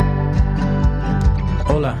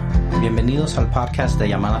Hola, bienvenidos al podcast de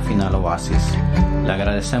Llamada Final Oasis. Le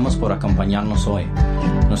agradecemos por acompañarnos hoy.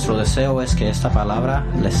 Nuestro deseo es que esta palabra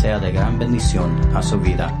le sea de gran bendición a su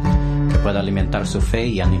vida, que pueda alimentar su fe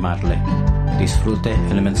y animarle. Disfrute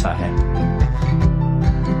el mensaje.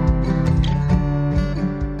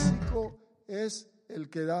 Es el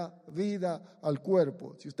que da vida al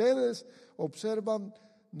cuerpo. Si ustedes observan,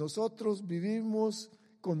 nosotros vivimos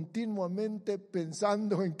continuamente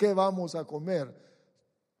pensando en qué vamos a comer.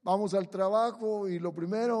 Vamos al trabajo y lo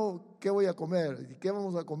primero, ¿qué voy a comer? ¿Y qué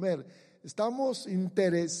vamos a comer? Estamos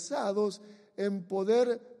interesados en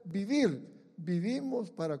poder vivir. Vivimos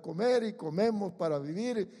para comer y comemos para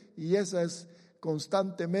vivir, y esa es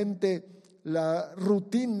constantemente la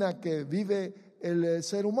rutina que vive el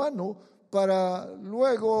ser humano para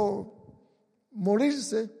luego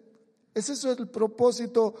morirse. Ese es el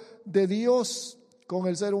propósito de Dios con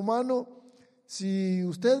el ser humano. Si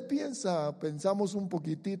usted pensamos un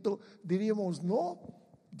poquitito, diríamos, no,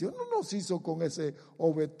 Dios no nos hizo con ese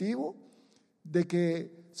objetivo de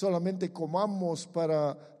que solamente comamos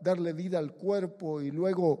para darle vida al cuerpo y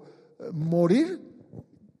luego morir.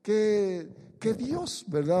 ¿Qué Dios,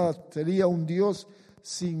 verdad? Sería un Dios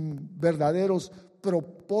sin verdaderos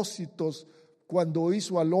propósitos cuando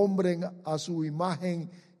hizo al hombre a su imagen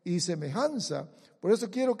y semejanza. Por eso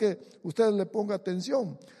quiero que usted le ponga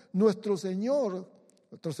atención. Nuestro Señor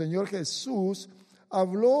Jesús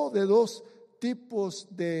habló de dos tipos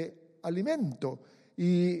de alimento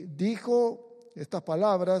y dijo estas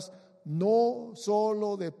palabras: no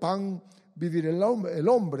solo de pan vivir el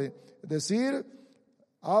hombre. Es decir,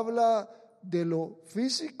 habla de lo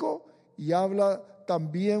físico y habla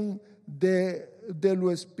también de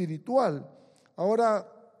lo espiritual. Ahora,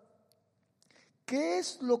 ¿qué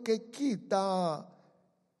es lo que quita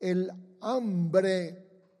el hambre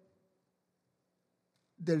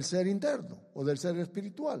del ser interno o del ser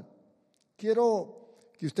espiritual?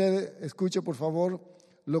 Quiero que usted escuche, por favor,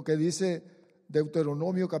 lo que dice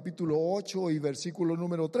Deuteronomio capítulo 8 y versículo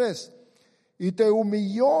número 3. Y te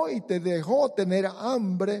humilló y te dejó tener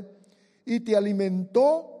hambre y te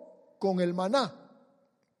alimentó con el maná,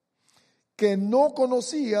 que no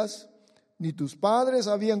conocías ni tus padres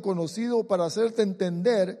habían conocido, para hacerte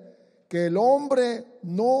entender que el hombre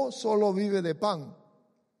no solo vive de pan.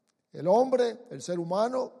 El hombre, el ser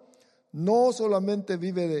humano, no solamente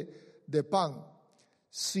vive de pan,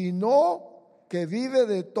 sino que vive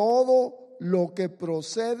de todo lo que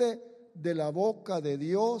procede de la boca de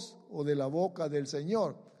Dios o de la boca del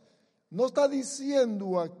Señor. No está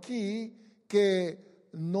diciendo aquí que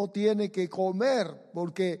no tiene que comer,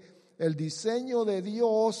 porque el diseño de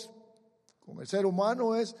Dios con el ser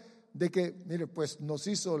humano es de que, mire, pues nos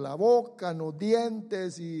hizo la boca, los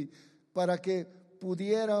dientes, y para que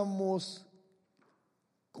pudiéramos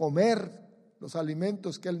comer los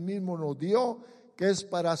alimentos que Él mismo nos dio, que es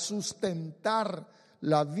para sustentar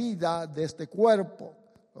la vida de este cuerpo,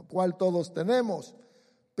 lo cual todos tenemos.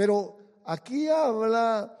 Pero aquí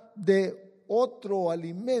habla de otro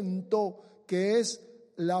alimento, que es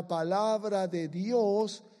la palabra de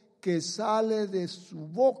Dios que sale de su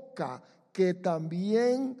boca, que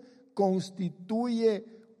también constituye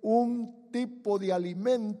un tipo de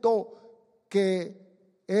alimento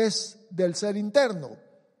que es del ser interno.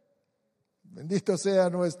 Bendito sea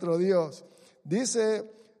nuestro Dios.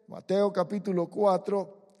 Dice Mateo capítulo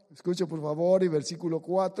 4, escuche por favor, y versículo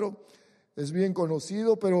 4, es bien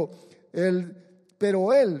conocido, pero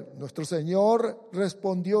él, nuestro Señor,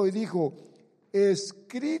 respondió y dijo: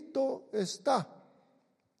 escrito está.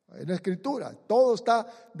 En la Escritura, todo está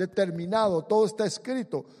determinado, todo está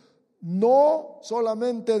escrito. No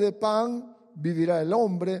solamente de pan vivirá el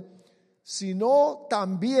hombre, sino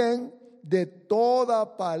también de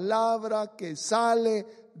toda palabra que sale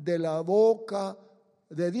de la boca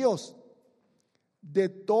de Dios. De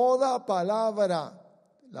toda palabra,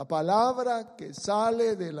 la palabra que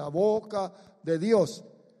sale de la boca de Dios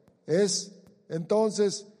es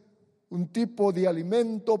entonces un tipo de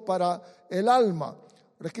alimento para el alma.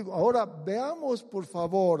 Ahora veamos, por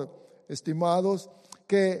favor, estimados,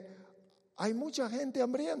 que hay mucha gente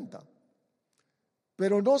hambrienta,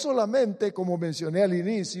 pero no solamente, como mencioné al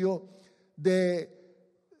inicio,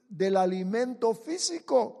 del alimento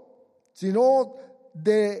físico, sino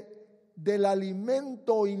del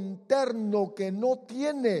alimento interno que no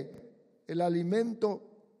tiene el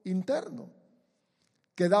alimento interno,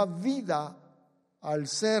 que da vida al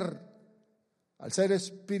ser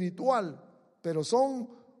espiritual. Pero son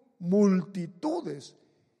multitudes,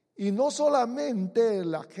 y no solamente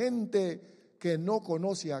la gente que no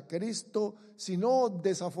conoce a Cristo, sino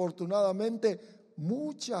desafortunadamente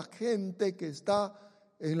mucha gente que está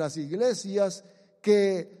en las iglesias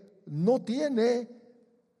que no tiene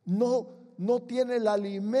el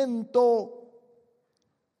alimento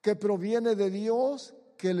que proviene de Dios,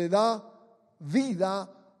 que le da vida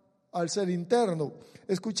al ser interno.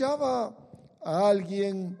 Escuchaba a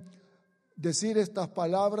alguien decir estas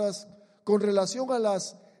palabras con relación a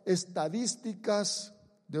las estadísticas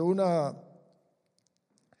de una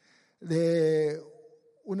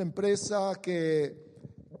empresa que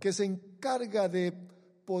se encarga de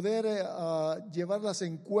poder llevar las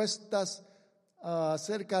encuestas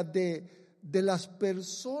acerca de las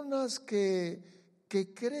personas que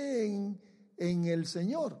creen en el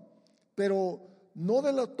Señor, pero no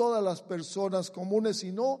de todas las personas comunes,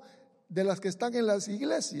 sino de las que están en las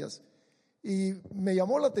iglesias. Y me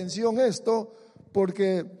llamó la atención esto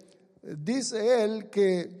porque dice él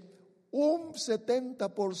que un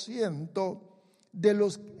 70% de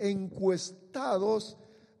los encuestados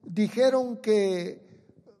dijeron que,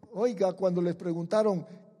 oiga, cuando les preguntaron,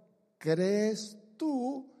 ¿crees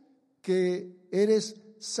tú que eres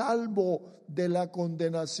salvo de la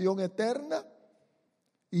condenación eterna?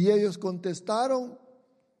 Y ellos contestaron,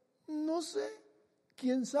 no sé,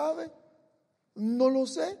 ¿quién sabe? No lo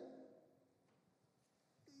sé.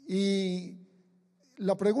 Y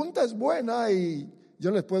la pregunta es buena y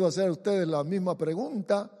yo les puedo hacer a ustedes la misma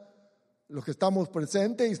pregunta, los que estamos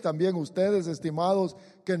presentes y también ustedes, estimados,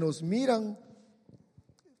 que nos miran.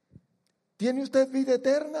 ¿Tiene usted vida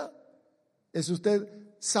eterna? ¿Es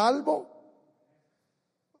usted salvo?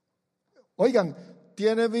 Oigan,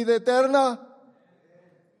 ¿tiene vida eterna?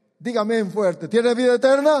 Dígame en fuerte, ¿tiene vida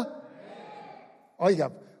eterna?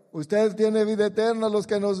 Oiga, ¿usted tiene vida eterna, los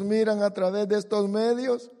que nos miran a través de estos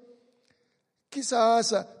medios?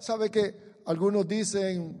 Quizás, sabe que algunos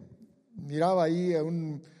dicen, miraba ahí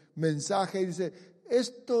un mensaje y dice,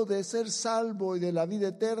 esto de ser salvo y de la vida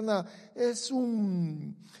eterna es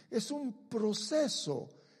un proceso.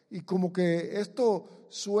 Y como que esto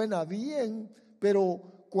suena bien,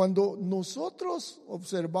 pero cuando nosotros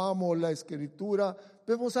observamos la Escritura,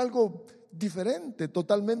 vemos algo diferente,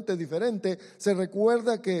 totalmente diferente. Se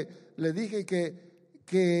recuerda que le dije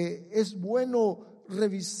que es bueno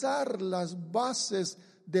revisar las bases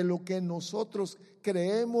de lo que nosotros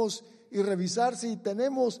creemos y revisar si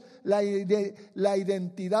tenemos la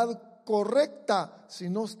identidad correcta, si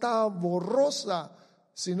no está borrosa,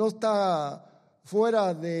 si no está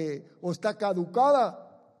fuera de o está caducada.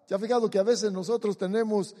 ¿Se ha fijado que a veces nosotros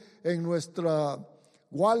tenemos en nuestra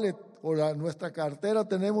wallet o nuestra cartera,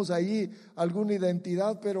 tenemos ahí alguna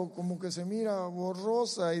identidad, pero como que se mira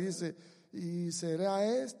borrosa y dice, ¿y será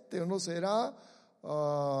o no será?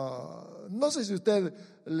 No sé si a usted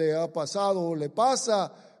le ha pasado o le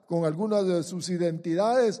pasa con algunas de sus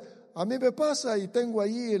identidades. A mí me pasa y tengo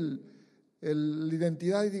ahí la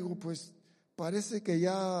identidad y digo, pues parece que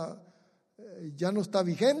ya no está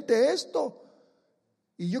vigente esto.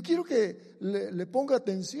 Y yo quiero que le ponga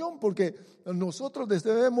atención porque nosotros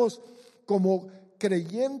debemos, como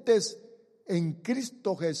creyentes en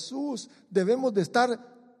Cristo Jesús, debemos de estar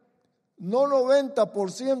no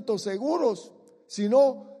 90% seguros,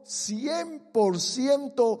 sino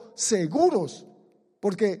 100% seguros,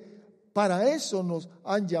 porque para eso nos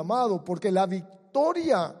han llamado, porque la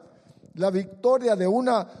victoria de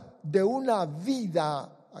una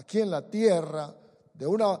vida aquí en la tierra, de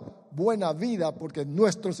una buena vida, porque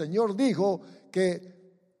nuestro Señor dijo que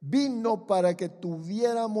vino para que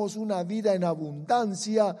tuviéramos una vida en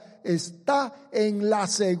abundancia, está en la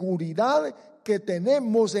seguridad que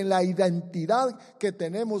tenemos, en la identidad que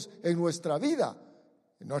tenemos en nuestra vida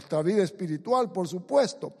espiritual, por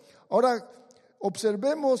supuesto. Ahora,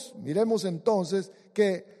 miremos entonces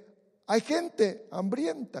que hay gente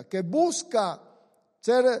hambrienta que busca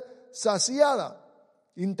ser saciada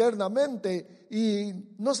internamente y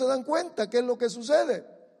no se dan cuenta qué es lo que sucede.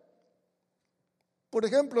 Por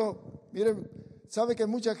ejemplo, miren, sabe que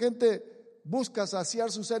mucha gente busca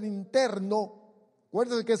saciar su ser interno.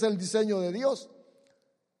 Acuérdense que es el diseño de Dios.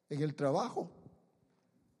 En el trabajo.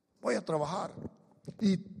 Voy a trabajar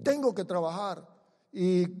y tengo que trabajar.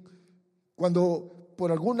 Y cuando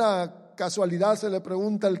por alguna casualidad se le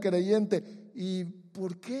pregunta al creyente, ¿y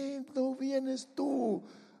por qué no vienes tú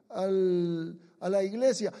a la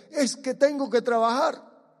iglesia? Es que tengo que trabajar.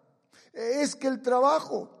 Es que el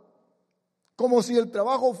trabajo, como si el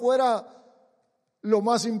trabajo fuera lo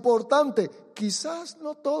más importante. Quizás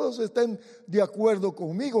no todos estén de acuerdo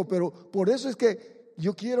conmigo, pero por eso es que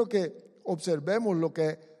yo quiero que observemos lo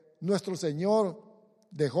que nuestro Señor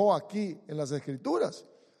dejó aquí en las Escrituras.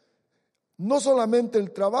 No solamente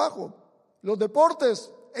el trabajo, los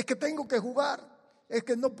deportes, es que tengo que jugar, es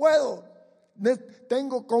que no puedo,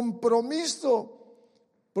 tengo compromiso.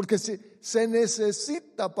 porque se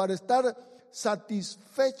necesita para estar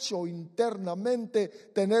satisfecho internamente,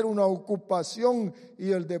 tener una ocupación,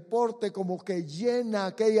 y el deporte como que llena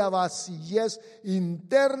aquella vacillez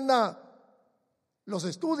interna. Los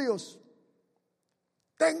estudios.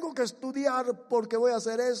 Tengo que estudiar porque voy a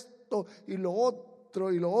hacer esto y lo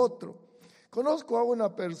otro y lo otro. Conozco a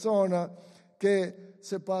una persona que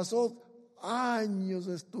se pasó años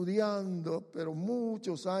estudiando, pero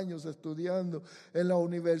muchos años estudiando en la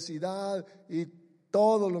universidad y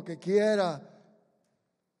todo lo que quiera,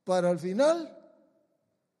 para al final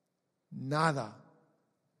nada.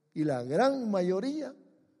 Y la gran mayoría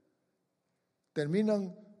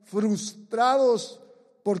terminan frustrados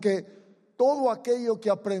porque todo aquello que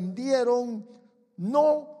aprendieron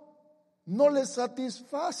no les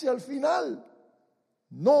satisface al final.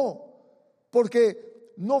 No,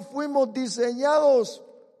 porque no fuimos diseñados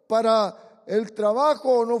para el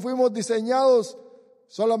trabajo, no fuimos diseñados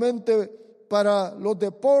solamente para los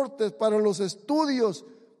deportes, para los estudios,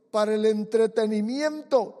 para el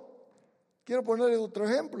entretenimiento. Quiero ponerles otro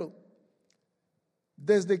ejemplo.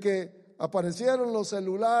 Desde que aparecieron los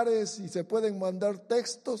celulares y se pueden mandar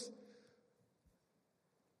textos,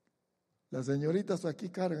 las señoritas aquí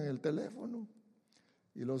cargan el teléfono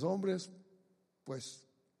y los hombres, pues,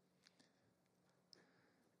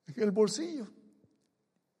 en el bolsillo.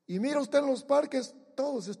 Y mira usted en los parques,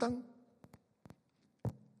 todos están.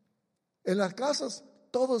 En las casas,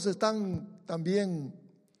 todos están también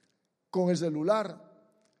con el celular.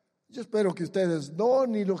 Yo espero que ustedes no,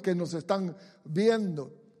 ni los que nos están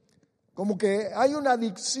viendo. Como que hay una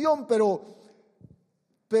adicción, pero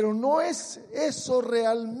no es eso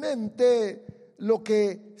realmente lo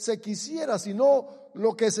que se quisiera, sino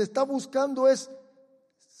lo que se está buscando es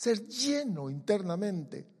ser lleno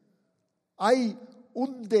internamente. Hay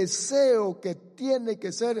un deseo que tiene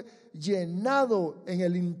que ser llenado en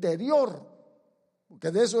el interior,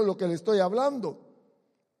 porque de eso es lo que le estoy hablando,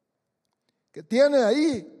 que tiene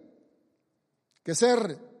ahí que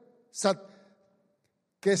ser,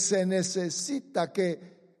 que se necesita,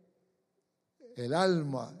 que el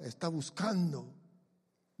alma está buscando.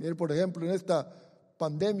 Miren, por ejemplo, en esta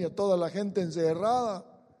pandemia, toda la gente encerrada,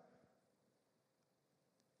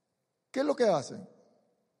 ¿qué es lo que hacen?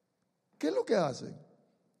 ¿Qué es lo que hacen?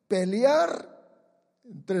 Pelear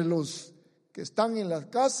entre los que están en las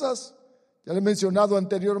casas. Ya les he mencionado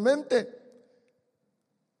anteriormente.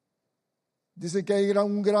 Dicen que hay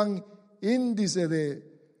un gran índice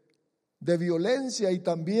de violencia y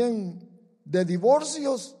también de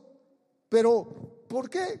divorcios. Pero, ¿por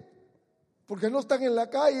qué? Porque no están en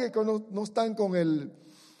la calle, no están con el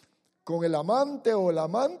amante o el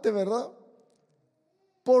amante, ¿verdad?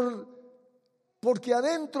 Porque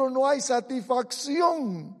adentro no hay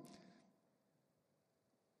satisfacción.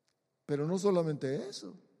 Pero no solamente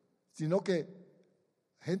eso, sino que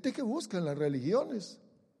gente que busca en las religiones,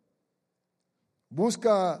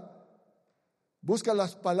 busca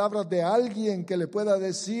las palabras de alguien que le pueda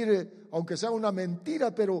decir, aunque sea una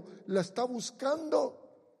mentira, pero la está buscando.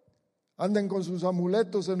 Andan con sus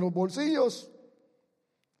amuletos en los bolsillos,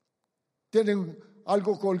 tienen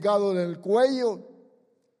algo colgado en el cuello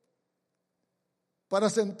para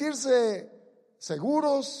sentirse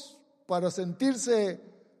seguros, para sentirse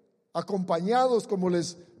acompañados, como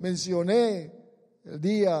les mencioné el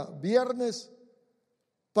día viernes,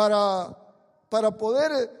 para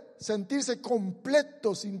poder sentirse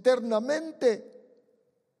completos internamente.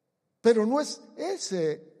 Pero no es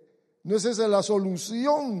esa la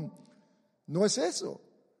solución, no es eso.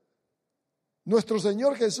 Nuestro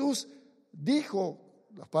Señor Jesús dijo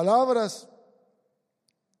las palabras: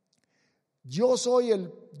 yo soy el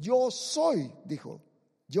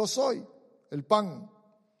pan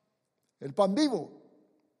vivo.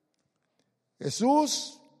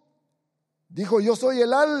 Jesús dijo: yo soy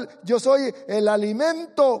el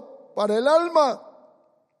alimento para el alma.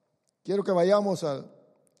 Quiero que vayamos a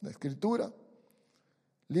la Escritura,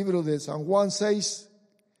 libro de San Juan 6,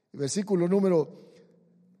 versículo número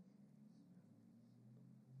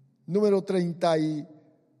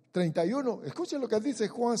 31. Escuchen lo que dice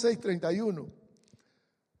Juan 6, 31.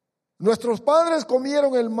 Nuestros padres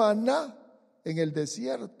comieron el maná en el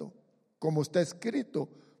desierto, como está escrito: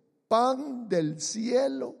 pan del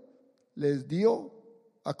cielo les dio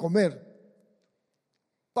a comer.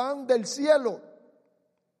 Pan del cielo.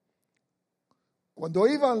 Cuando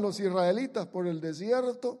iban los israelitas por el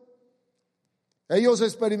desierto, ellos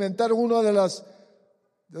experimentaron uno de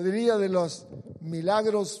los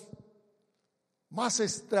milagros más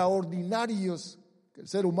extraordinarios que el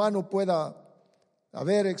ser humano pueda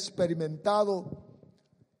haber experimentado,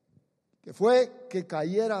 que fue que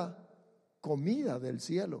cayera comida del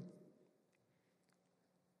cielo.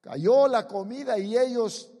 Cayó la comida y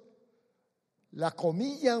ellos la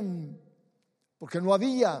comían porque no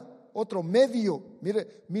había otro medio.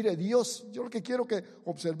 Mire Dios, yo lo que quiero que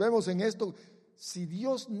observemos en esto, si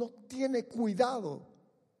Dios no tiene cuidado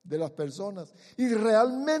de las personas y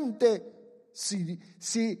realmente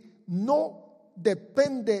si no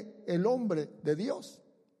depende el hombre de Dios,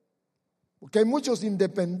 porque hay muchos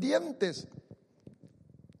independientes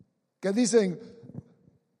que dicen,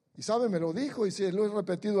 y sabe, me lo dijo y se lo he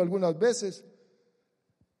repetido algunas veces,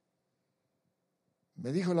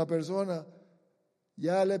 me dijo la persona,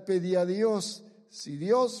 ya le pedí a Dios, si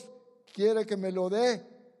Dios quiere que me lo dé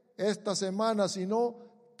esta semana, si no,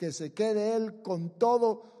 que se quede Él con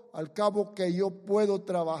todo, al cabo que yo puedo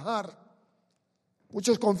trabajar.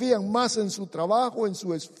 Muchos confían más en su trabajo, en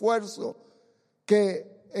su esfuerzo,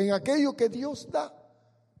 que en aquello que Dios da.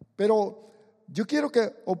 Pero yo quiero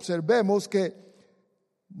que observemos que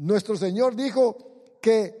nuestro Señor dijo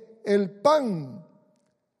que el pan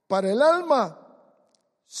para el alma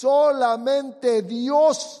solamente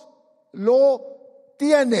Dios lo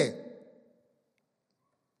tiene.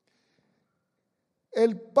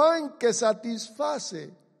 El pan que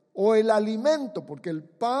satisface o el alimento, porque el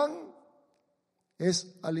pan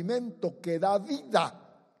es alimento que da vida.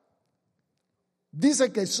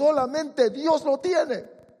 Dice que solamente Dios lo tiene.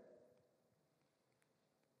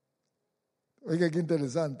 Oiga, qué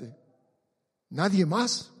interesante. Nadie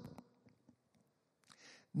más.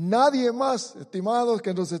 Nadie más, estimados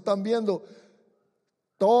que nos están viendo,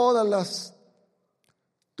 todas las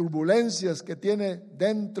turbulencias que tiene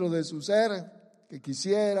dentro de su ser, que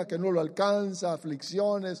quisiera, que no lo alcanza,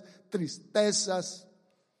 aflicciones, tristezas,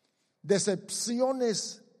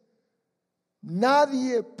 decepciones.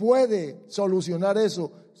 Nadie puede solucionar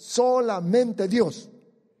eso, solamente Dios,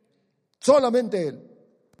 solamente Él.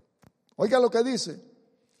 Oiga lo que dice.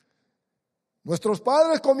 Nuestros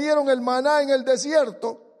padres comieron el maná en el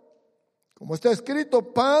desierto, como está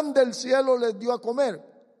escrito, pan del cielo les dio a comer.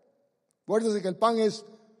 Acuérdense que el pan es,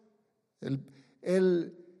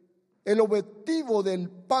 el objetivo del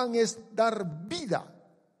pan es dar vida,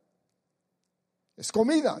 es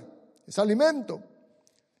comida, es alimento.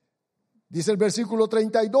 Dice el versículo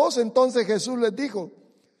 32, entonces Jesús les dijo,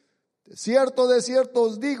 de cierto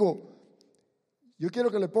os digo, yo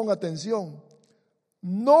quiero que le ponga atención,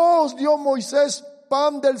 no os dio Moisés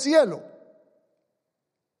pan del cielo.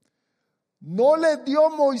 No les dio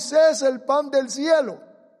Moisés el pan del cielo.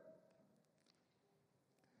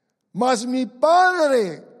 Mas mi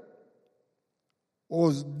Padre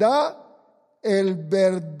os da el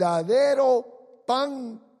verdadero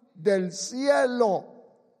pan del cielo.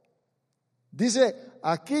 Dice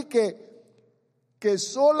aquí que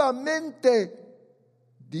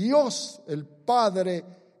solamente Dios, el Padre,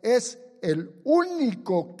 es el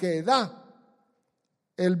único que da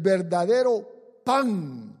el verdadero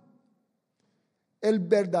pan, el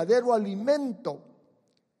verdadero alimento,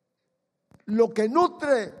 lo que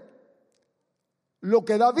nutre, lo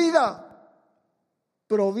que da vida,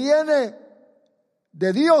 proviene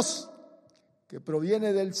de Dios, que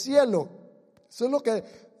proviene del cielo. Eso es lo que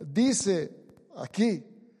dice aquí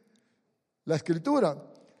la Escritura.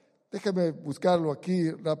 Déjeme buscarlo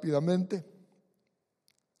aquí rápidamente.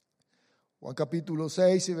 Juan capítulo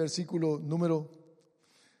 6 y versículo número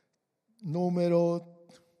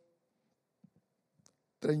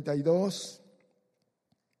 32.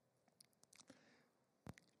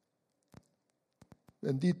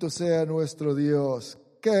 Bendito sea nuestro Dios.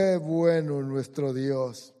 Qué bueno nuestro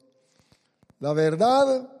Dios. La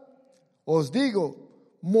verdad os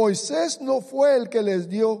digo, Moisés no fue el que les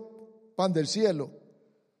dio pan del cielo,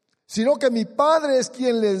 sino que mi Padre es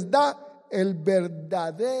quien les da el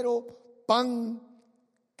verdadero pan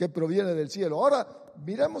que proviene del cielo. Ahora,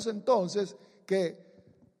 miremos entonces que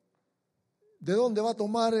 ¿de dónde va a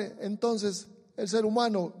tomar entonces el ser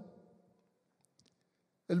humano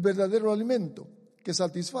el verdadero alimento que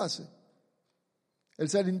satisface el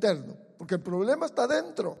ser interno? Porque el problema está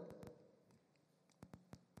dentro.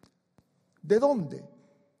 ¿De dónde?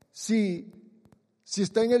 Si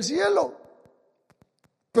está en el cielo,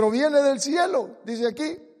 proviene del cielo, dice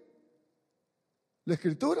aquí la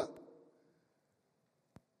Escritura.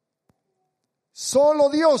 Solo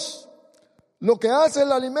Dios, lo que hace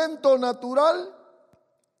el alimento natural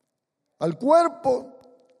al cuerpo,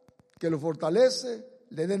 que lo fortalece,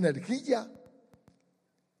 le da energía,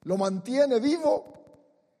 lo mantiene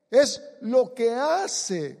vivo, es lo que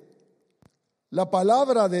hace la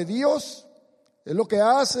palabra de Dios, es lo que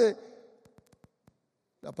hace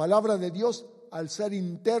la palabra de Dios al ser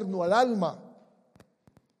interno, al alma.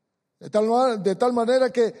 De tal manera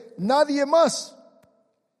que nadie más.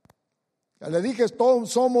 Ya le dije,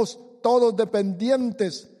 somos todos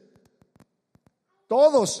dependientes.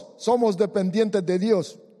 Todos somos dependientes de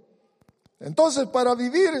Dios. Entonces, para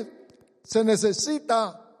vivir se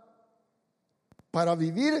necesita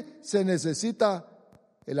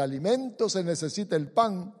el alimento, se necesita el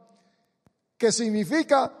pan, que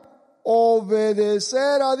significa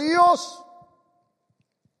obedecer a Dios.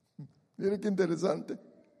 Mire qué interesante.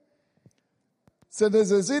 Se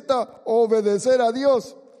necesita obedecer a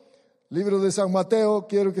Dios. Libro de San Mateo,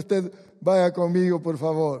 quiero que usted vaya conmigo, por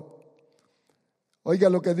favor. Oiga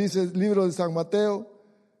lo que dice el libro de San Mateo,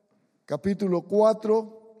 capítulo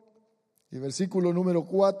 4 y versículo número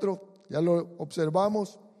 4. Ya lo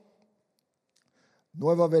observamos.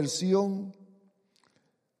 Nueva versión.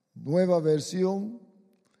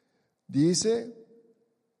 Dice: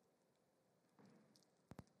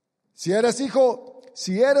 si eres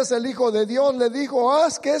el Hijo de Dios, le dijo,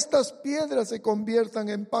 haz que estas piedras se conviertan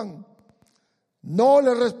en pan. No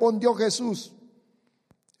le respondió Jesús.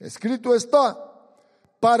 Escrito está,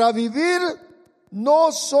 para vivir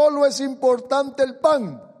no solo es importante el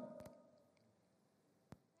pan,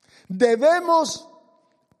 debemos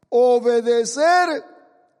obedecer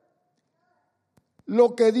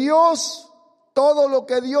todo lo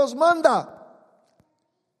que Dios manda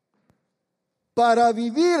para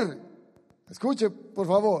vivir. Escuche, por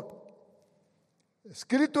favor.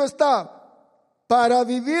 Escrito está, para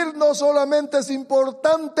vivir no solamente es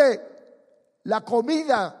importante la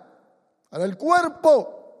comida para el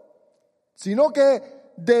cuerpo, sino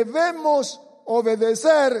que debemos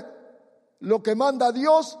obedecer lo que manda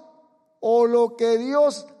Dios o lo que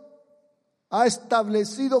Dios ha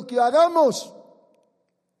establecido que hagamos.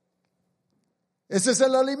 Ese es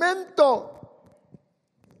el alimento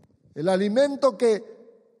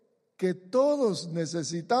que todos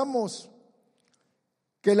necesitamos,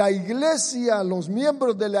 que la iglesia, los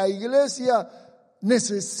miembros de la iglesia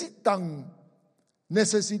necesitamos.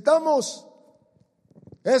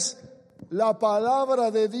 Es la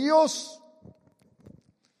palabra de Dios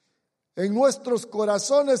en nuestros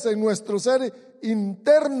corazones, en nuestro ser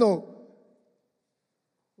interno.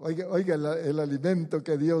 Oiga el alimento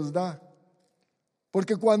que Dios da.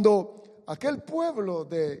 Porque cuando aquel pueblo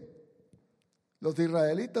de los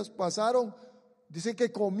israelitas pasaron, dice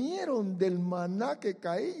que comieron del maná que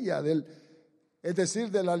caía, es decir,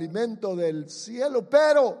 del alimento del cielo,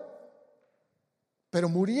 pero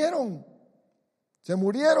murieron, se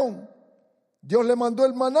murieron. Dios le mandó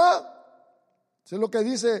el maná, eso es lo que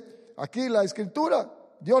dice aquí la escritura.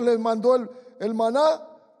 Dios les mandó el maná,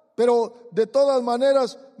 pero de todas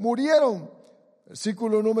maneras murieron.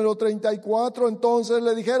 Versículo número 34, entonces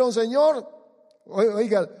le dijeron, Señor,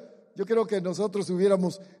 oiga, yo creo que nosotros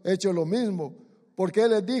hubiéramos hecho lo mismo, porque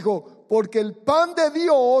Él les dijo, porque el pan de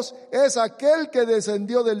Dios es aquel que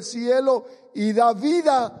descendió del cielo y da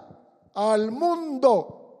vida al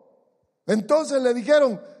mundo. Entonces le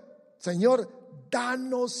dijeron, Señor,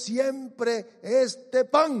 danos siempre este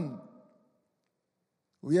pan.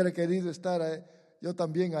 Hubiera querido estar yo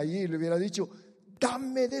también allí, le hubiera dicho,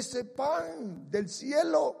 dame de ese pan del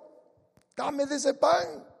cielo, dame de ese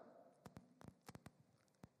pan.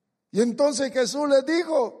 Y entonces Jesús les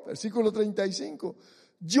dijo, versículo 35,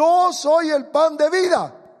 yo soy el pan de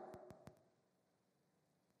vida.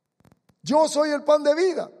 Yo soy el pan de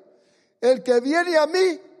vida. El que viene a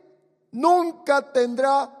mí nunca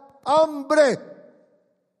tendrá hambre.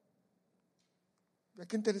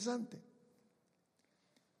 Qué interesante.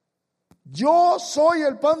 Yo soy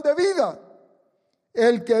el pan de vida.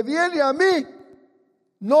 El que viene a mí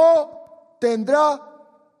no tendrá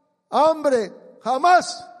hambre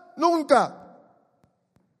jamás, nunca.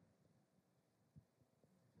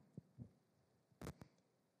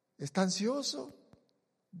 ¿Está ansioso?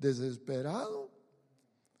 ¿Desesperado?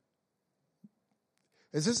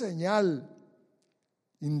 Esa señal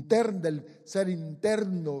interna del ser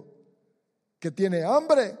interno que tiene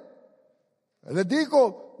hambre. Él les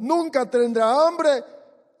dijo, nunca tendrá hambre,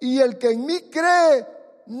 y el que en mí cree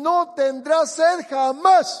no tendrá sed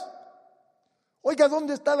jamás. Oiga,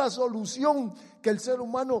 ¿dónde está la solución que el ser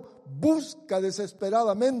humano busca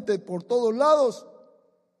desesperadamente por todos lados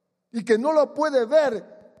y que no lo puede ver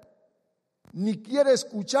ni quiere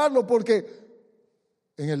escucharlo? Porque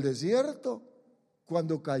en el desierto,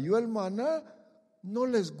 cuando cayó el maná, no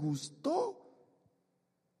les gustó.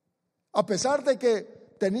 A pesar de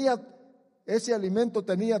que ese alimento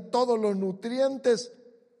tenía todos los nutrientes,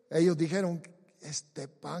 ellos dijeron, este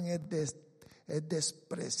pan es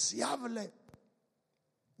despreciable,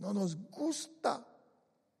 no nos gusta,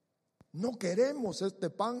 no queremos este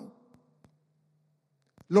pan.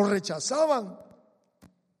 lo rechazaban.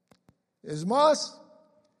 Es más,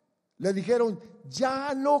 le dijeron,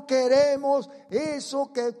 ya no queremos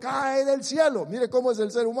eso que cae del cielo. Mire cómo es el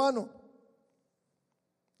ser humano.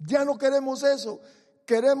 Ya no queremos eso.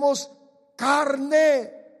 Queremos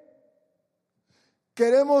carne.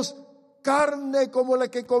 Queremos carne como la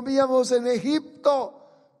que comíamos en Egipto,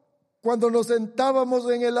 cuando nos sentábamos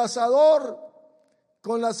en el asador,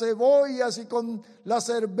 con las cebollas y con las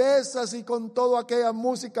cervezas y con toda aquella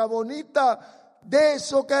música bonita. De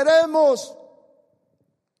eso queremos.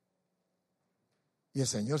 Y el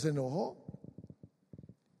Señor se enojó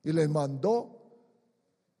y les mandó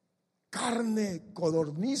carne,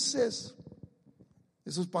 codornices,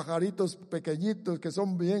 esos pajaritos pequeñitos que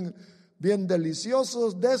son bien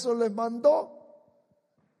deliciosos. De eso les mandó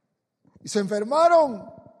y se enfermaron.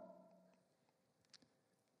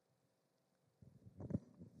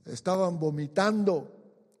 Estaban vomitando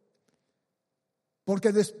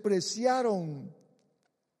porque despreciaron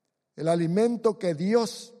el alimento que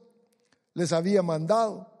Dios les había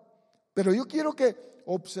mandado. Pero yo quiero que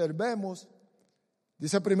observemos,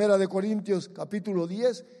 dice Primera de Corintios capítulo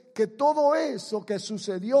 10, que todo eso que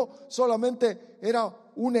sucedió solamente era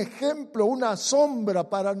un ejemplo, una sombra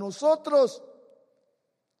para nosotros,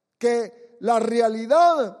 que la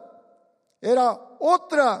realidad era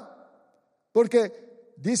otra, porque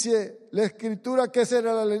dice la Escritura que ese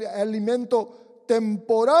era el alimento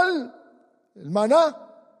temporal, el maná.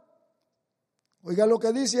 Oiga lo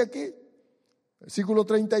que dice aquí, versículo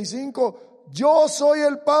 35, yo soy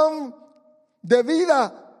el pan de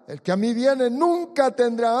vida, el que a mí viene nunca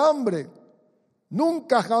tendrá hambre,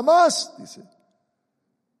 nunca jamás, dice.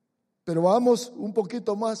 Pero vamos un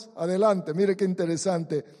poquito más adelante, mire qué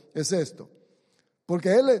interesante es esto,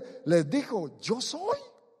 porque él les dijo, yo soy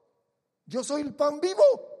el pan vivo.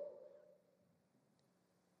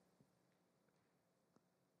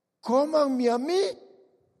 Cómanme a mí.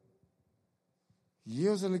 Y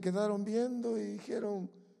ellos se le quedaron viendo y dijeron,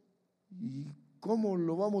 ¿y cómo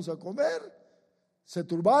lo vamos a comer? Se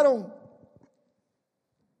turbaron,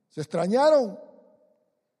 se extrañaron.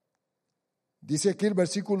 Dice aquí el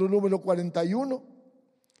versículo número 41.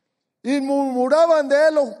 Y murmuraban de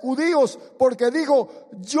él los judíos porque dijo,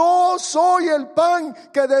 yo soy el pan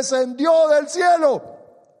que descendió del cielo.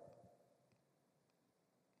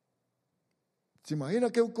 ¿Se imagina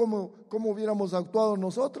cómo hubiéramos actuado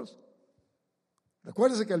nosotros?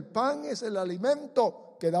 Recuérdese que el pan es el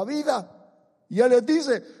alimento que da vida. Y él les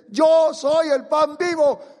dice, yo soy el pan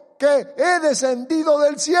vivo que he descendido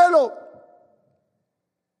del cielo.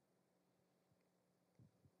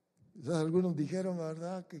 Algunos dijeron,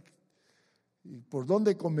 ¿verdad? ¿Y por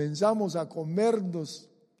dónde comenzamos a comernos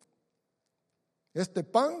este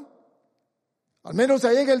pan? Al menos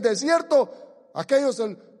ahí en el desierto, aquellos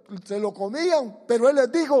se lo comían, pero él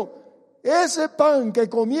les dijo, ese pan que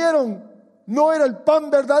comieron no era el pan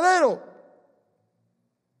verdadero.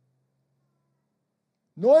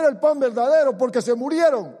 No era el pan verdadero porque se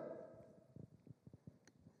murieron.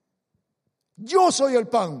 Yo soy el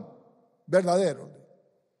pan verdadero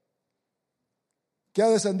que ha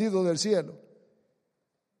descendido del cielo.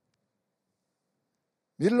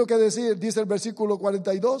 Miren lo que dice el versículo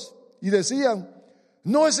 42. Y decían,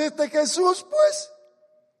 ¿no es este Jesús, pues?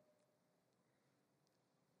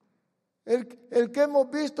 El que hemos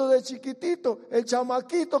visto de chiquitito, el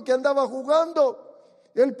chamaquito que andaba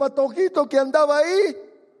jugando, el patojito que andaba ahí,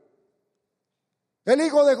 el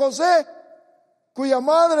hijo de José, cuya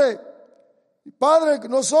madre y padre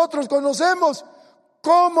nosotros conocemos.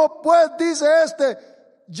 ¿Cómo pues dice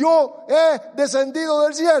yo he descendido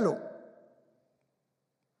del cielo?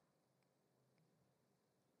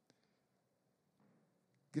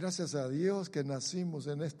 Gracias a Dios que nacimos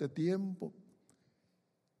en este tiempo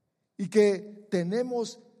y que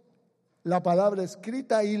tenemos la palabra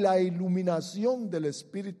escrita y la iluminación del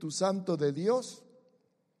Espíritu Santo de Dios.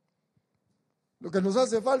 Lo que nos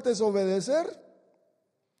hace falta es obedecer.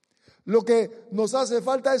 Lo que nos hace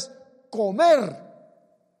falta es comer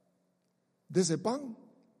de ese pan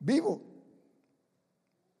vivo.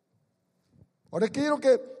 Ahora quiero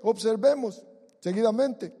que observemos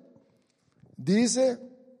seguidamente. Dice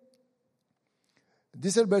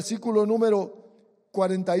el versículo número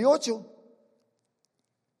 48.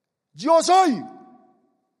 Yo soy.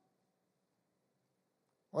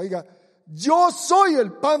 Oiga, yo soy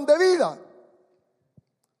el pan de vida.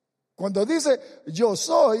 Cuando dice yo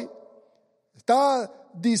soy, está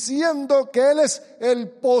diciendo que Él es el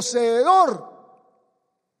poseedor.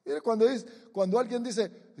 Mire, cuando alguien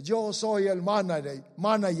dice yo soy el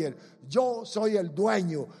manager, yo soy el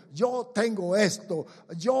dueño, yo tengo esto,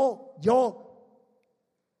 yo.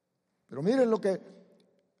 Pero miren lo que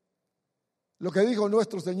lo que dijo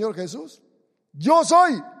nuestro Señor Jesús? Yo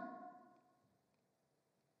soy.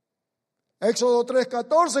 Éxodo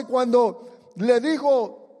 3:14, cuando le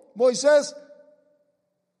dijo Moisés,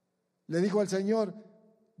 le dijo al Señor,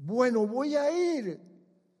 bueno, voy a ir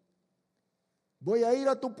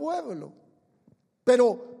a tu pueblo,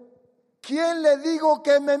 pero ¿quién le digo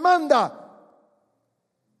que me manda?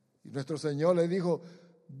 Y nuestro Señor le dijo,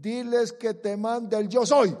 diles que te mande el yo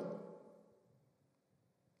soy,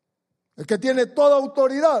 el que tiene toda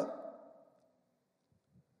autoridad.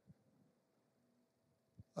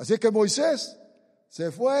 Así que Moisés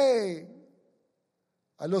se fue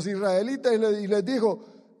a los israelitas y les dijo,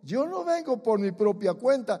 yo no vengo por mi propia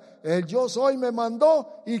cuenta, el yo soy me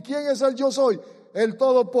mandó. ¿Y quién es el yo soy? El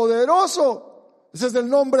Todopoderoso. Ese es el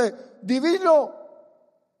nombre divino.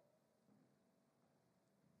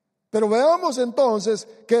 Pero veamos entonces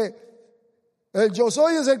que el yo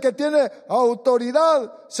soy es el que tiene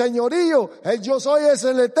autoridad, señorío. El yo soy es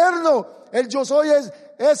el eterno. El yo soy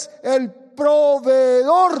es el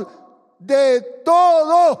proveedor de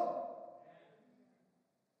todo.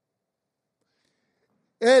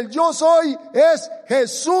 El yo soy es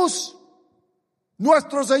Jesús,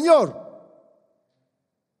 nuestro Señor.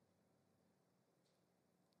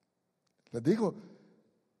 Les digo,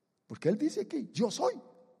 porque Él dice aquí, yo soy.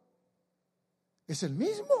 Es el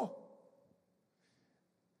mismo.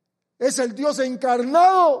 Es el Dios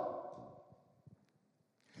encarnado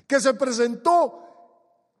que se presentó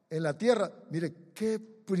en la tierra. Mire, qué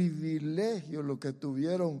privilegio lo que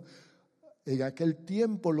tuvieron en aquel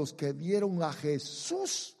tiempo los que vieron a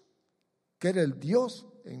Jesús, que era el Dios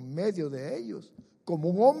en medio de ellos, como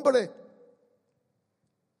un hombre.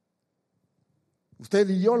 Usted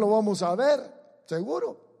y yo lo vamos a ver,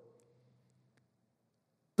 seguro.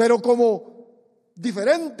 Pero como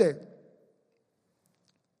diferente,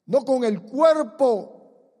 no con el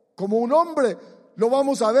cuerpo como un hombre, lo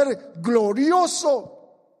vamos a ver glorioso,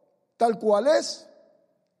 tal cual es.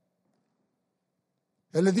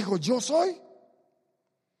 Él le dijo, yo soy.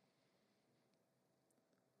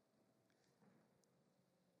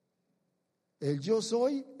 El yo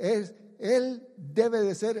soy, Él debe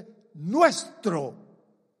de ser nuestro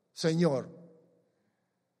Señor.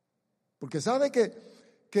 Porque sabe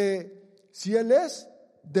que si Él es,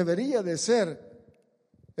 debería de ser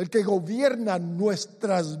el que gobierna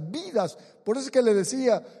nuestras vidas. Por eso es que le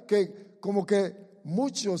decía que como que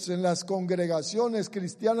muchos en las congregaciones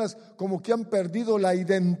cristianas como que han perdido la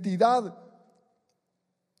identidad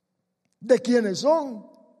de quiénes son.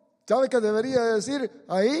 ¿Sabe qué debería decir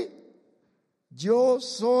ahí? Yo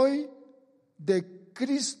soy de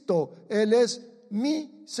Cristo, Él es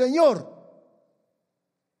mi Señor.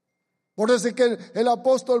 Por eso es que el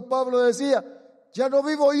apóstol Pablo decía, ya no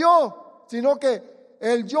vivo yo, sino que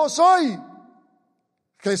el yo soy,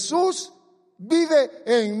 Jesús vive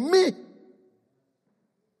en mí.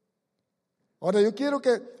 Ahora yo quiero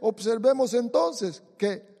que observemos entonces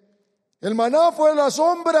que el maná fue la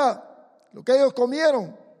sombra, lo que ellos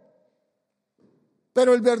comieron.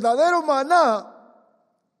 Pero el verdadero maná,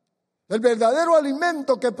 el verdadero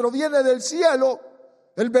alimento que proviene del cielo,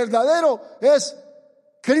 el verdadero es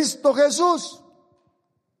Cristo Jesús.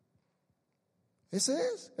 Ese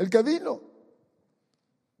es el que vino.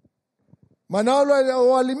 Maná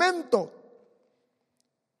o alimento.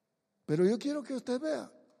 Pero yo quiero que usted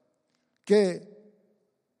vea que,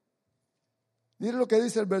 mire lo que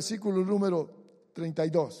dice el versículo número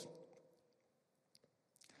 32.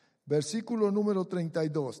 Versículo número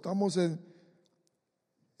 32. Estamos en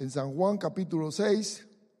San Juan capítulo 6,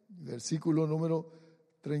 versículo número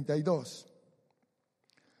 32.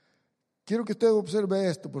 Quiero que usted observe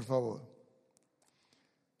esto, por favor.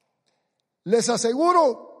 Les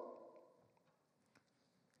aseguro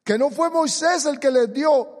que no fue Moisés el que les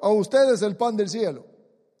dio a ustedes el pan del cielo.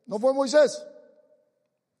 No fue Moisés.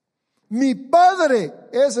 Mi Padre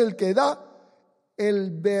es el que da el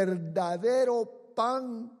verdadero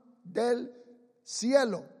pan del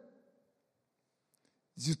cielo.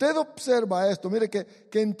 Si usted observa esto, mire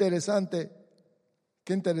qué interesante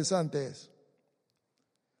es.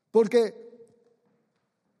 Porque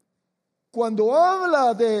cuando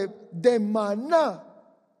habla de maná,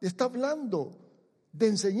 está hablando de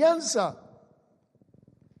enseñanza.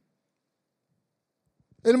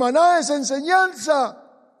 El maná es enseñanza.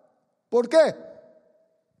 ¿Por qué?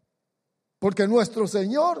 Porque nuestro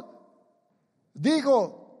Señor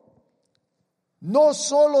dijo, no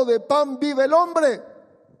solo de pan vive el hombre,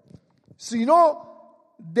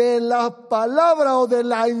 sino de la palabra o de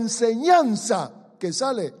la enseñanza que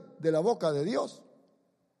sale de la boca de Dios.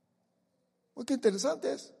 Uy, qué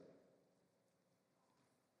interesante es.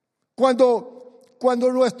 Cuando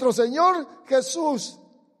cuando nuestro Señor Jesús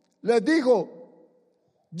les dijo,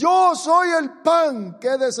 yo soy el pan que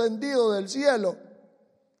he descendido del cielo,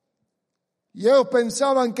 y ellos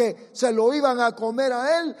pensaban que se lo iban a comer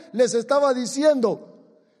a Él, les estaba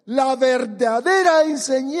diciendo, la verdadera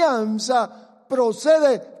enseñanza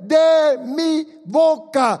procede de mi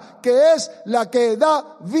boca, que es la que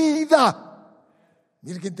da vida.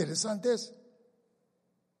 Mire qué interesante es.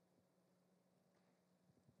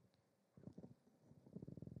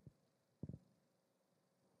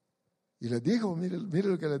 Y les dijo, mire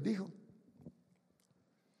lo que les dijo.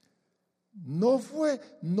 No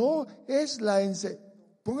es la enseñanza.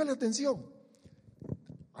 Póngale atención.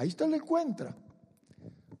 Ahí usted lo encuentra.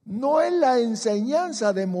 No es la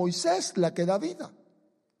enseñanza de Moisés la que da vida.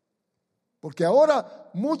 Porque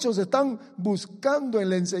ahora muchos están buscando en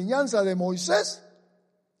la enseñanza de Moisés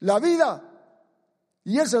la vida.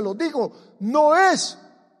 Y él se lo dijo, no es.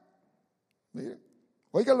 Mire,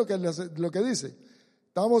 oiga lo que dice.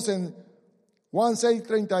 Estamos en Juan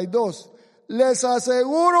 6:32. Les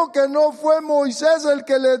aseguro que no fue Moisés el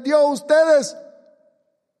que les dio a ustedes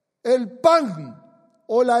el pan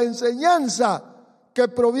o la enseñanza que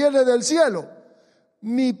proviene del cielo.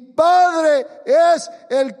 Mi Padre es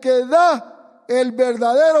el que da el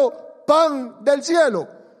verdadero pan del cielo.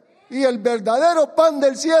 Y el verdadero pan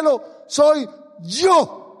del cielo soy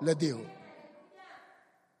yo, les digo.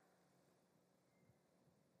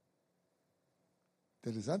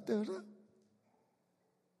 Interesante, ¿verdad?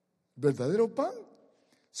 Verdadero pan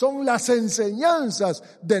son las enseñanzas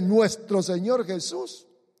de nuestro Señor Jesús,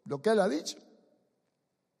 lo que Él ha dicho.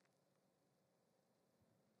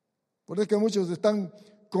 Por eso es que muchos están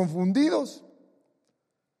confundidos.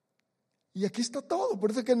 Y aquí está todo, por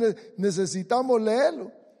eso es que necesitamos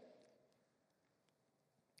leerlo.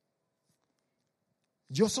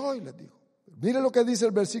 Yo soy, les digo. Mire lo que dice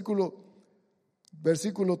el versículo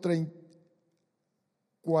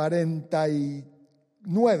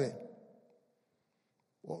 49.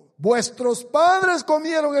 Vuestros padres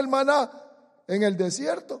comieron el maná en el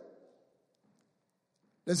desierto.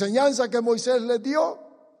 La enseñanza que Moisés les dio,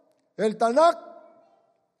 el Tanakh.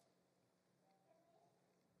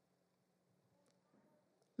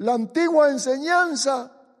 La antigua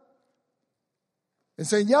enseñanza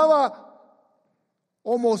enseñaba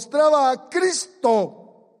o mostraba a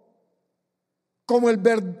Cristo como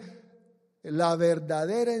la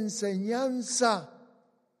verdadera enseñanza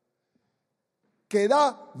que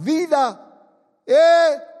da vida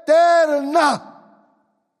eterna.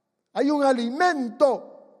 Hay un alimento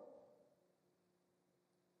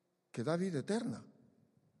que da vida eterna.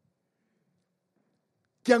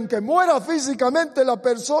 Que aunque muera físicamente la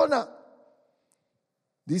persona,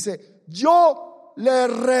 dice, yo le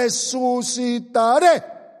resucitaré.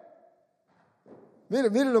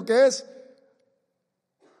 Mire lo que es.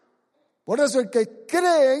 Por eso el que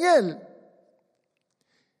cree en Él,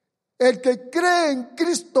 el que cree en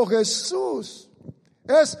Cristo Jesús,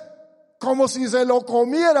 es como si se lo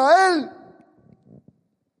comiera a Él.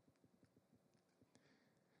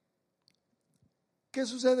 ¿Qué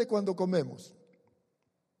sucede cuando comemos?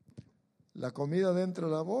 La comida entra a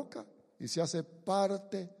la boca y se hace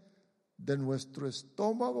parte de nuestro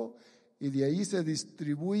estómago y de ahí se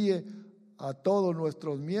distribuye a todos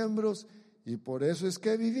nuestros miembros, y por eso es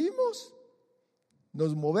que vivimos,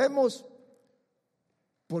 nos movemos,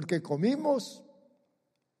 porque comimos,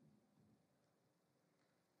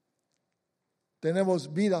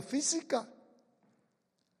 tenemos vida física.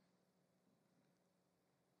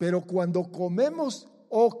 Pero cuando comemos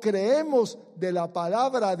o creemos de la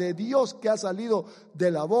palabra de Dios que ha salido de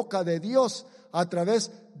la boca de Dios a través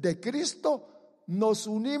de Cristo, nos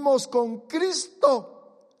unimos con Cristo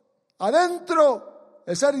adentro,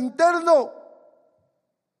 el ser interno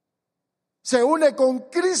se une con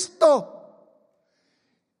Cristo.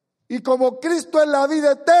 Y como Cristo es la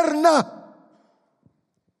vida eterna,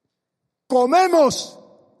 comemos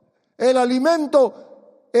el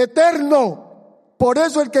alimento eterno. Por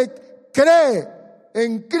eso el que cree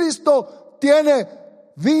en Cristo tiene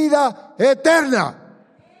vida eterna.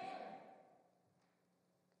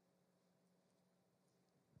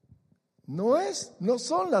 No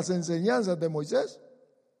son las enseñanzas de Moisés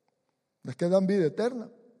las que dan vida eterna.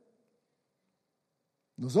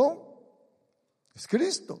 No son. Es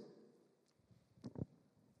Cristo.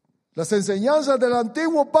 Las enseñanzas del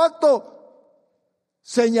antiguo pacto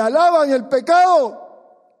señalaban el pecado.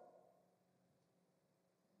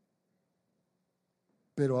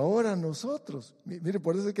 Pero ahora nosotros, mire,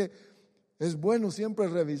 por eso es que es bueno siempre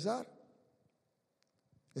revisar,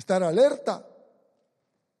 estar alerta.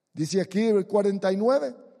 Dice aquí el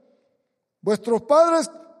 49, vuestros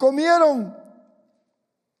padres comieron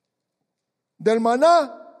del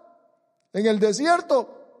maná en el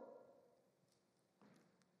desierto,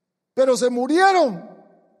 pero se murieron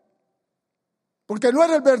porque no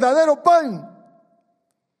era el verdadero pan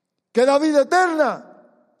que da vida eterna.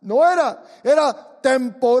 No era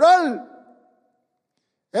temporal,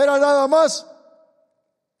 era nada más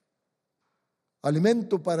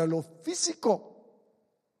alimento para lo físico.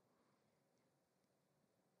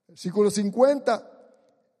 Versículo 50.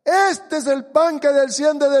 Este es el pan que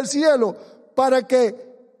desciende del cielo para que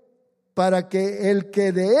el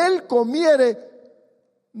que de él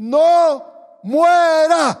comiere no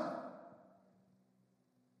muera.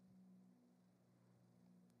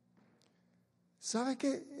 ¿Sabe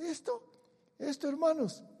qué? Esto,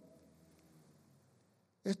 hermanos,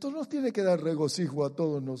 esto nos tiene que dar regocijo a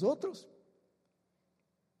todos nosotros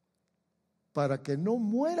para que no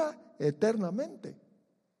muera eternamente.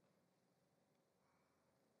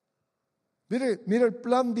 Mire el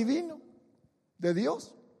plan divino de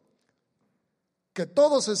Dios, que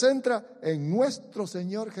todo se centra en nuestro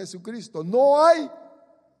Señor Jesucristo. No hay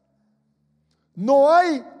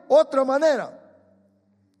otra manera.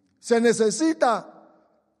 Se necesita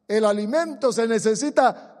el alimento, se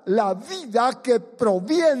necesita la vida que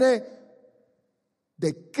proviene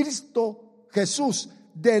de Cristo Jesús,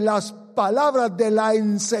 de las palabras, de la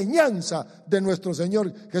enseñanza de nuestro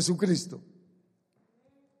Señor Jesucristo.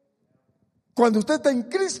 Cuando usted está en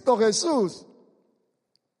Cristo Jesús,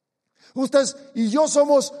 usted y yo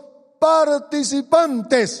somos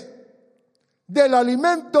participantes del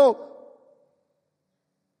alimento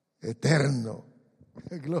eterno.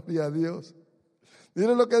 Gloria a Dios.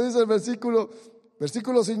 Miren lo que dice el versículo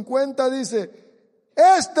 50, dice: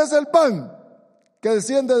 este es el pan que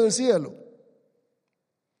desciende del cielo,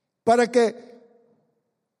 para que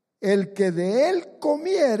el que de él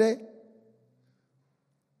comiere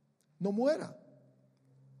no muera.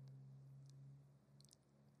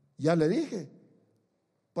 Ya le dije,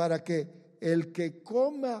 para que el que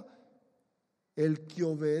coma, el que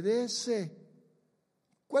obedece.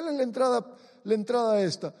 ¿Cuál es la entrada a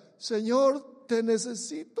esta? Señor, te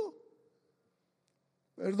necesito.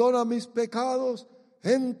 Perdona mis pecados,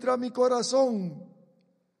 entra a mi corazón.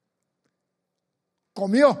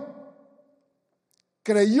 Comió,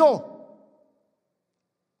 creyó.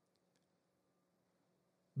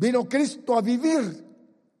 Vino Cristo a vivir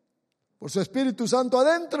por su Espíritu Santo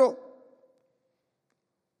adentro.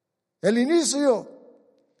 El inicio,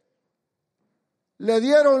 le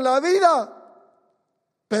dieron la vida,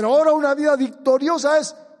 pero ahora una vida victoriosa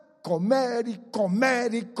es comer y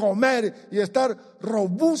comer y comer y estar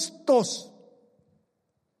robustos.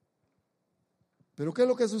 Pero ¿qué es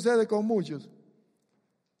lo que sucede con muchos?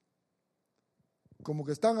 Como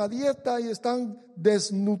que están a dieta y están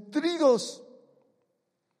desnutridos,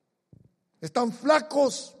 están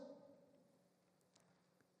flacos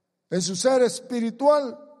en su ser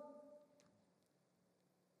espiritual.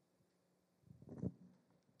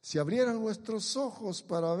 Si abrieran nuestros ojos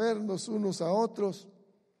para vernos unos a otros,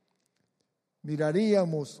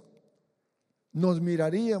 nos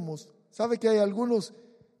miraríamos. ¿Sabe que hay algunos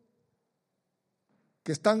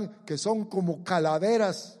que son como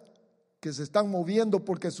calaveras que se están moviendo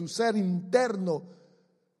porque su ser interno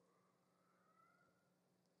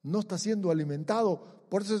no está siendo alimentado?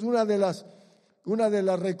 Por eso es una de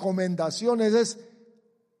las recomendaciones es: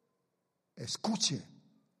 escuche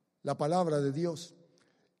la palabra de Dios.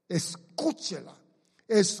 Escúchela,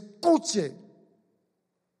 escuche,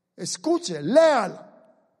 léala.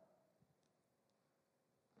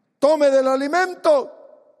 Tome del alimento,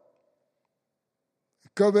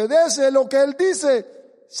 que obedece lo que Él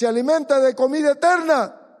dice, se alimenta de comida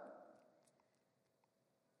eterna.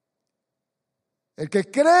 El que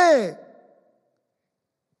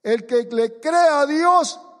le cree a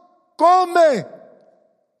Dios, come.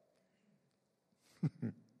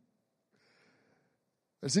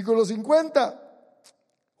 Versículo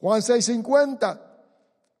 50, Juan 6:50.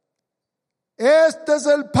 Este es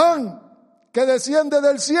el pan que desciende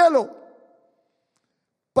del cielo,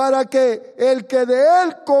 para que el que de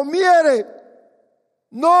él comiere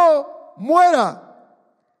no muera.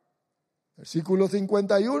 Versículo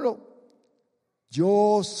 51.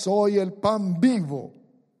 Yo soy el pan vivo.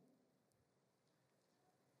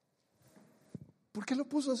 ¿Por qué lo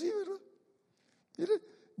puso así, verdad?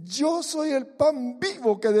 Mire. Yo soy el pan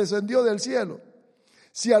vivo que descendió del cielo.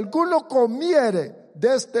 Si alguno comiere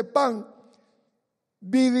de este pan,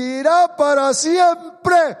 vivirá para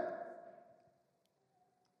siempre.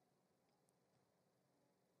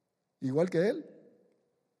 Igual que Él.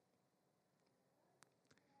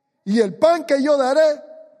 Y el pan que yo daré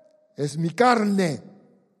es mi carne,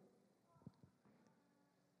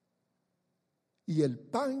 y el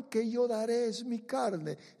pan que yo daré es mi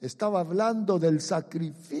carne. Estaba hablando del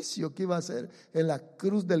sacrificio que iba a hacer en la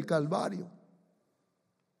cruz del Calvario.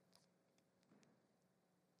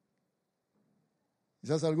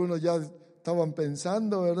 Quizás algunos ya estaban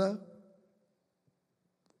pensando, ¿verdad?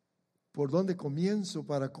 ¿Por dónde comienzo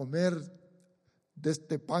para comer de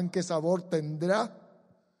este pan? ¿Qué sabor tendrá?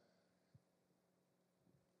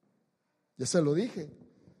 Ya se lo dije.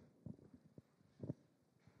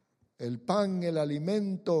 El pan, el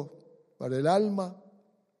alimento para el alma,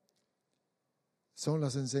 son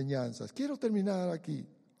las enseñanzas. Quiero terminar aquí,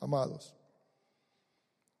 amados.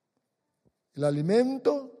 El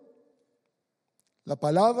alimento, la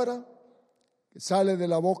palabra que sale de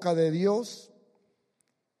la boca de Dios,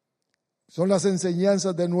 son las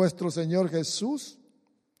enseñanzas de nuestro Señor Jesús,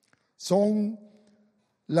 son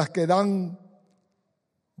las que dan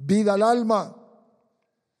vida al alma.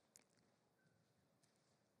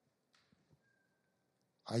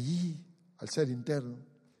 Allí, al ser interno.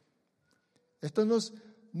 Esto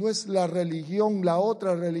no es la religión, la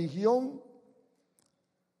otra religión.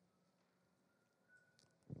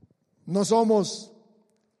 No somos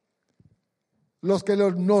los que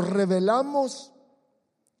nos revelamos,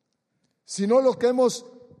 sino los que hemos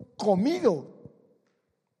comido,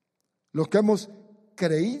 los que hemos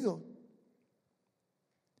creído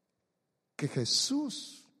que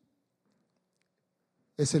Jesús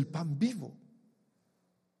es el pan vivo,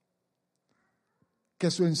 que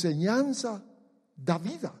su enseñanza da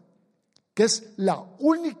vida, que es la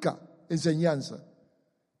única enseñanza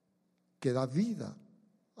que da vida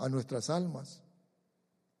a nuestras almas.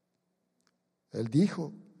 Él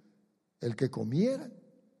dijo, el que comiere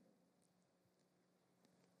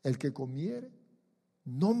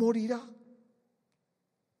no morirá.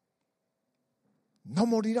 No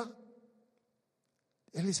morirá.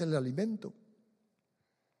 Él es el alimento.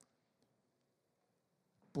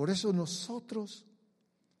 Por eso nosotros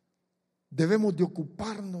debemos de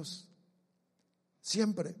ocuparnos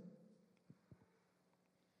siempre.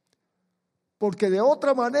 Porque de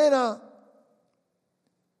otra manera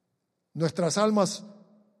nuestras almas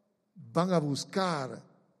van a buscar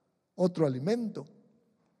otro alimento.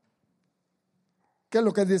 ¿Qué es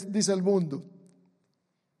lo que dice el mundo?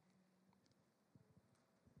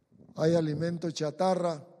 Hay alimento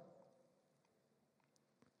chatarra,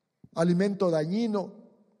 alimento dañino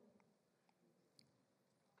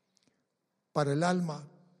para el alma.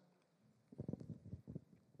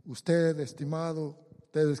 Usted, estimado,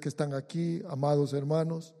 ustedes que están aquí, amados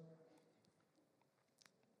hermanos,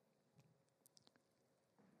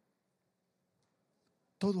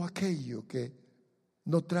 todo aquello que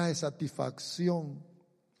no trae satisfacción,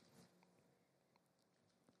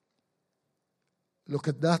 lo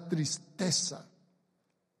que da tristeza,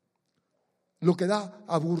 lo que da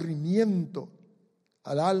aburrimiento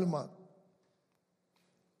al alma,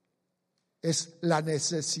 es la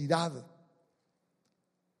necesidad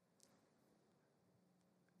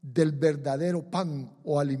del verdadero pan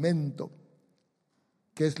o alimento,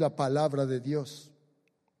 que es la palabra de Dios.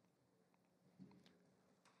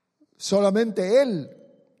 Solamente Él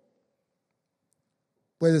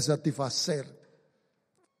puede satisfacer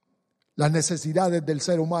las necesidades del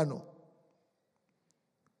ser humano,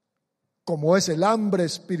 como es el hambre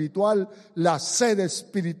espiritual, la sed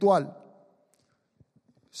espiritual.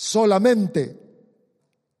 Solamente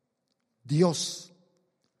Dios,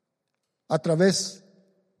 a través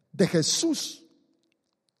de Jesús,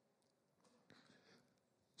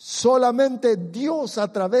 solamente Dios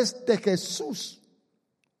a través de Jesús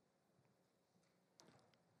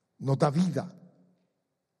nos da vida.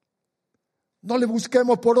 No le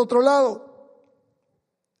busquemos por otro lado.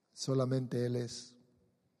 Solamente Él es.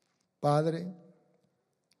 Padre,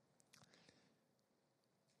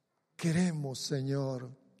 queremos, Señor,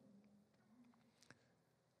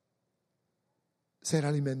 ser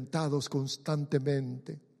alimentados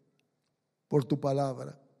constantemente por tu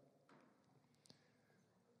palabra.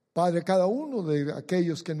 Padre, cada uno de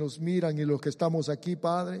aquellos que nos miran y los que estamos aquí,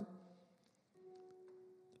 Padre,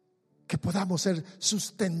 que podamos ser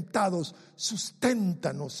sustentados.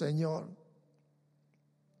 Susténtanos, Señor.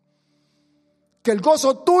 Que el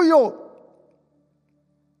gozo tuyo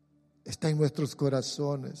está en nuestros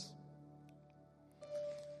corazones.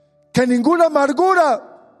 Que ninguna amargura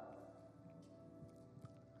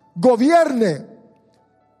gobierne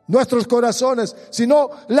nuestros corazones, sino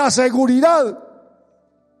la seguridad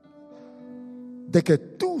de que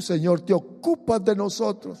tú, Señor, te ocupas de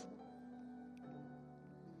nosotros.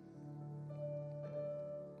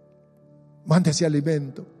 Mande ese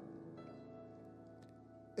alimento.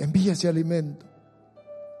 Envíe ese alimento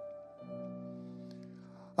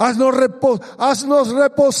Haznos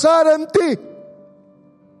reposar en ti.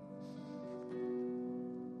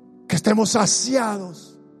 Que estemos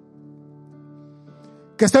saciados.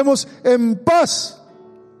 Que estemos en paz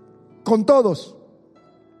con todos.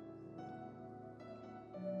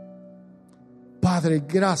 Padre,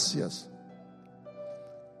 gracias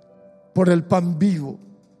por el pan vivo.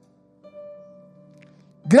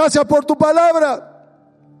 Gracias por tu palabra.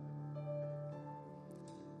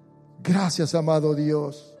 Gracias, amado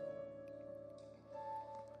Dios.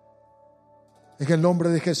 En el nombre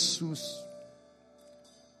de Jesús.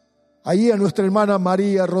 Ahí a nuestra hermana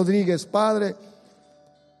María Rodríguez, Padre,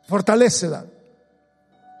 fortalécela.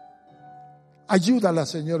 Ayúdala,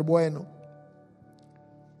 Señor bueno.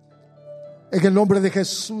 En el nombre de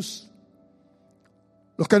Jesús.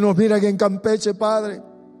 Los que nos miran en Campeche, Padre,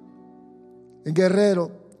 en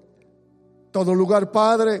Guerrero, todo lugar,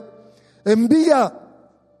 Padre, envía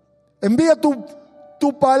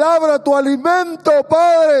tu palabra, tu alimento,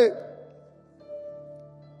 Padre.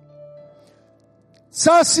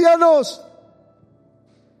 Sácianos.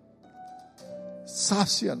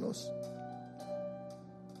 Sácianos.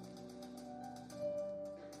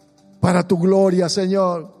 Para tu gloria,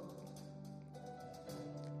 Señor.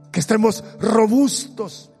 Que estemos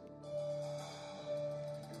robustos.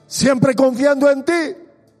 Siempre confiando en ti.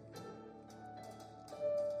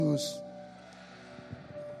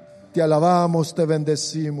 Te alabamos, te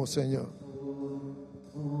bendecimos, Señor.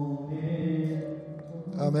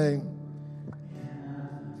 Amén.